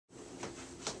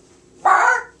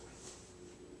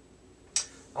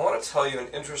want to tell you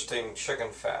an interesting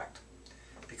chicken fact.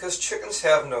 Because chickens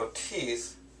have no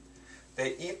teeth,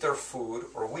 they eat their food,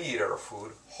 or we eat our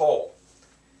food, whole.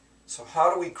 So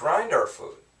how do we grind our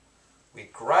food? We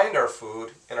grind our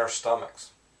food in our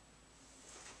stomachs.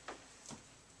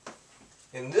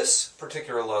 In this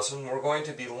particular lesson, we're going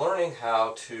to be learning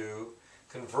how to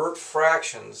convert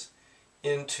fractions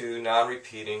into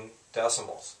non-repeating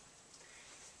decimals.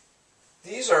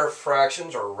 These are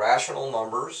fractions or rational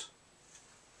numbers.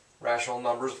 Rational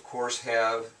numbers, of course,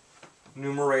 have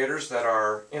numerators that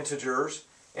are integers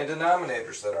and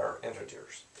denominators that are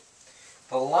integers.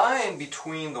 The line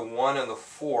between the 1 and the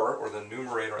 4, or the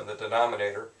numerator and the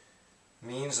denominator,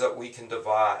 means that we can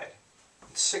divide.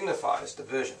 It signifies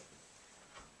division.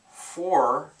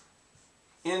 4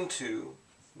 into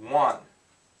 1.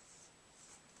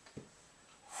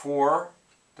 4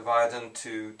 divides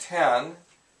into 10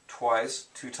 twice.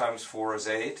 2 times 4 is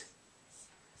 8.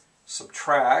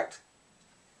 Subtract.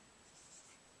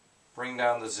 Bring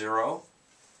down the 0.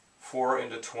 4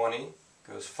 into 20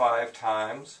 goes 5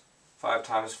 times. 5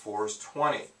 times 4 is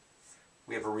 20.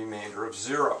 We have a remainder of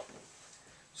 0.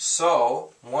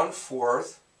 So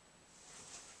 1/4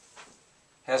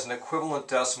 has an equivalent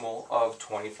decimal of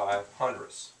 25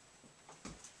 hundredths.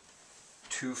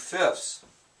 2/5.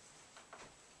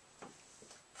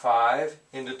 5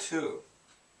 into 2.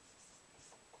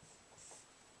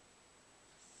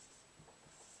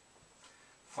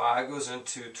 5 goes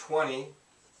into 20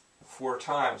 4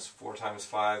 times. 4 times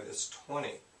 5 is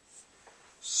 20.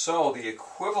 So the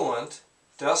equivalent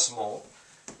decimal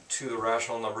to the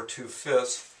rational number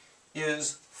 2/5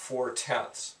 is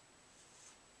 4/10.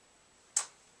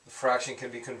 The fraction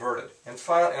can be converted. And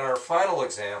in our final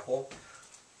example,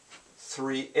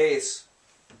 3/8.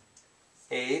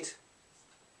 8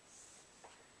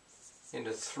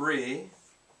 into 3.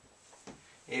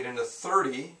 8 into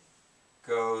 30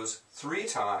 goes 3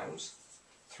 times.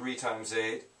 3 times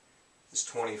 8 is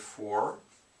 24.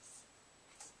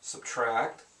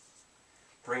 Subtract.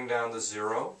 Bring down the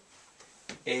 0.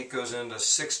 8 goes into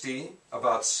 60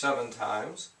 about 7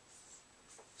 times.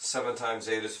 7 times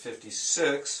 8 is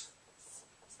 56.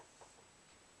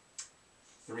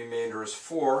 The remainder is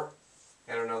 4.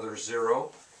 And another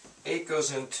 0. 8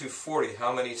 goes into 40.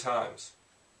 How many times?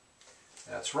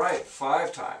 That's right,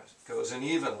 5 times. It goes in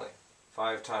evenly.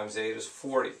 5 times 8 is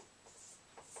 40.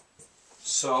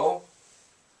 So,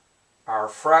 our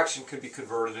fraction could be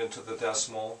converted into the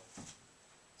decimal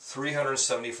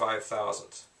 375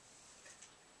 thousandths.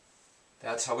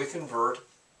 That's how we convert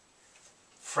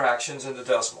fractions into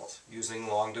decimals, using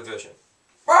long division.